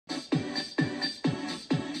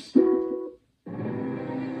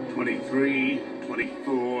23,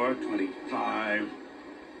 24, 25.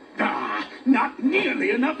 Ah, not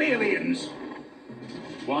nearly enough aliens.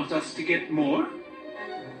 Want us to get more?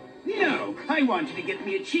 No, I want you to get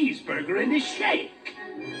me a cheeseburger and a shake.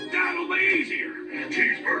 That'll be easier.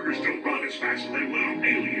 Cheeseburgers don't run as fast as them little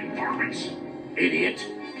alien varmints. Idiot,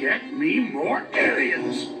 get me more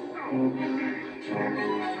aliens.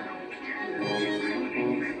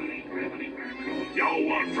 Y'all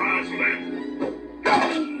want fries with that?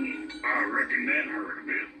 I reckon that hurt a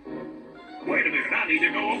bit. Wait a minute, I need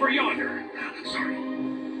to go over yonder. Sorry.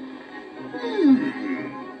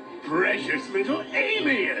 Precious little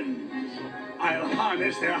aliens. I'll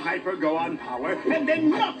harness their hyper-go-on power, and then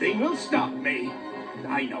nothing will stop me.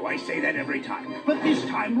 I know I say that every time, but this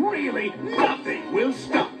time, really, nothing will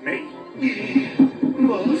stop me.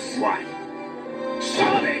 What?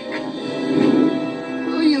 Sonic!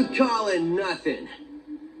 Who you calling nothing?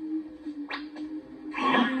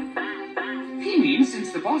 He means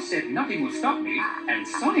since the boss said nothing will stop me, and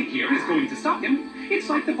Sonic here is going to stop him, it's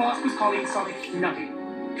like the boss was calling Sonic nothing.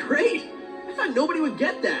 Great! I thought nobody would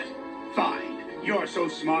get that. Fine. You're so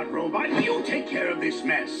smart, robot. You take care of this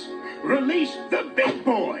mess. Release the big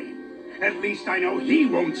boy. At least I know he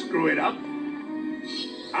won't screw it up.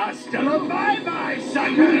 Hasta la bye-bye,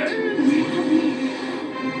 suckers!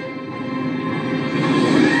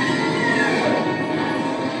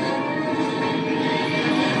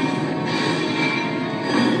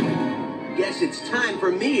 Guess it's time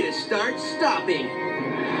for me to start stopping.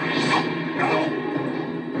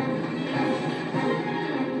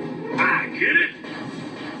 I get it.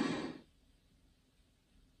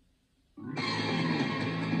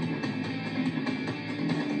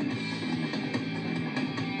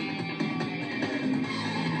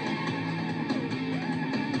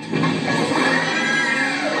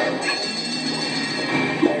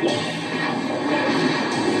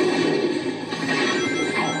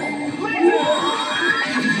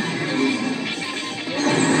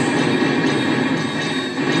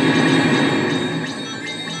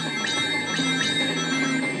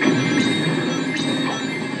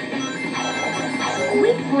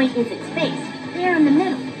 Point is its face, there in the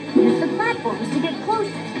middle. Use the platforms to get closer.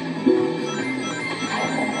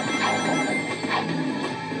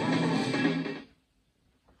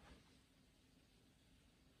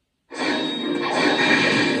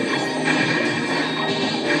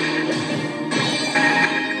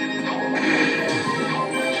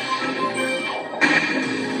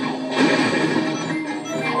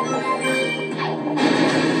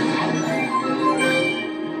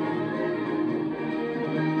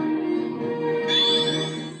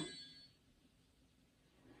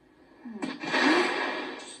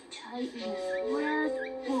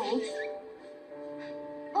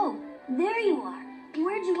 Oh, there you are.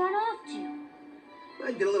 Where'd you run off to?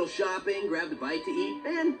 I did a little shopping, grabbed a bite to eat,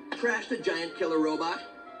 and trashed a giant killer robot.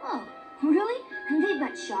 Oh, really? And they've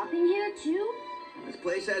got shopping here, too? This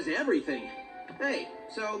place has everything. Hey,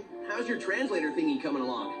 so how's your translator thingy coming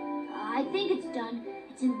along? I think it's done.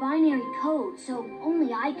 It's in binary code, so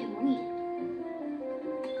only I can read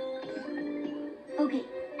it. Okay,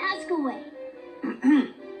 ask away.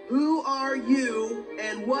 Who are you,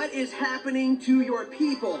 and what is happening to your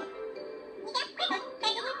people?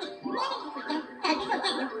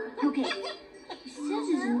 Okay, he says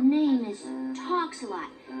his name is Talks a Lot,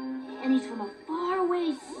 and he's from a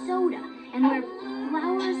faraway soda, and where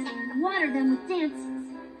flowers water them with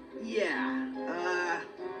dances. Yeah,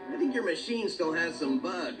 I think your machine still has some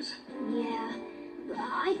bugs. Yeah,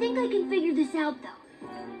 I think I can figure this out,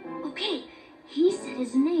 though. Okay, he said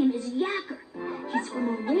his name is Yacker. He's from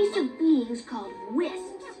a race of beings called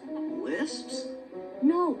Wisps. Lisps?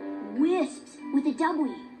 No, Wisps, with a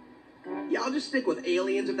W. Yeah, I'll just stick with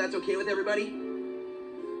aliens if that's okay with everybody.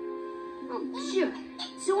 Oh, sure.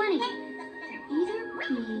 So anyway, they're either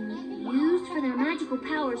being used for their magical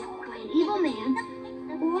powers by an evil man,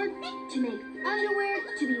 or to make underwear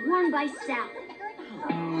to be worn by Sally.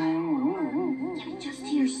 I just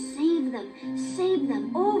hear save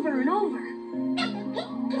them, over and over.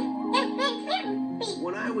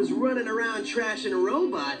 When I was running around trashing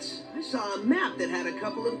robots, I saw a map that had a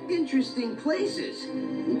couple of interesting places.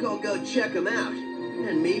 I think I'll go check them out,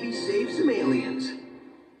 and maybe save some aliens.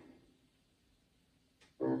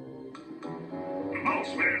 The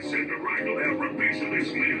boss man said to wrangle every piece of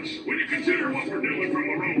this mess. When you consider what we're doing from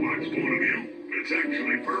a robot's point of view, it's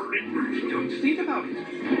actually pretty gruesome. Don't think about it.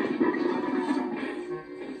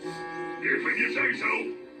 If you say so.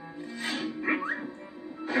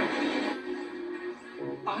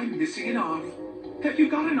 I'm missing an arm. Have you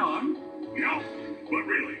got an arm? No, but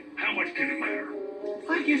really, how much can it matter?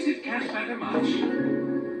 I guess it can't matter much.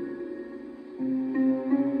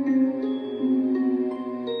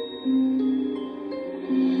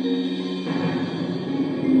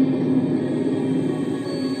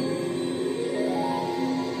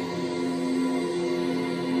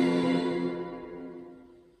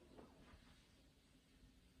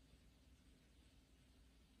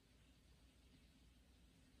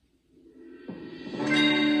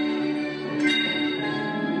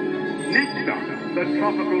 the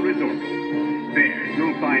tropical resort. There,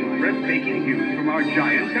 you'll find breathtaking views from our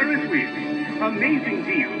giant Ferris wheel, amazing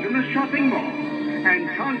deals in the shopping mall,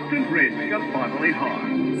 and constant risk of bodily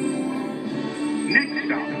harm. Next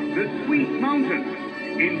stop, the Sweet Mountains.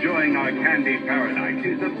 Enjoying our candy paradise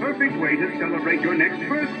is the perfect way to celebrate your next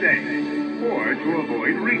birthday, or to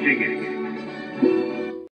avoid reaching it.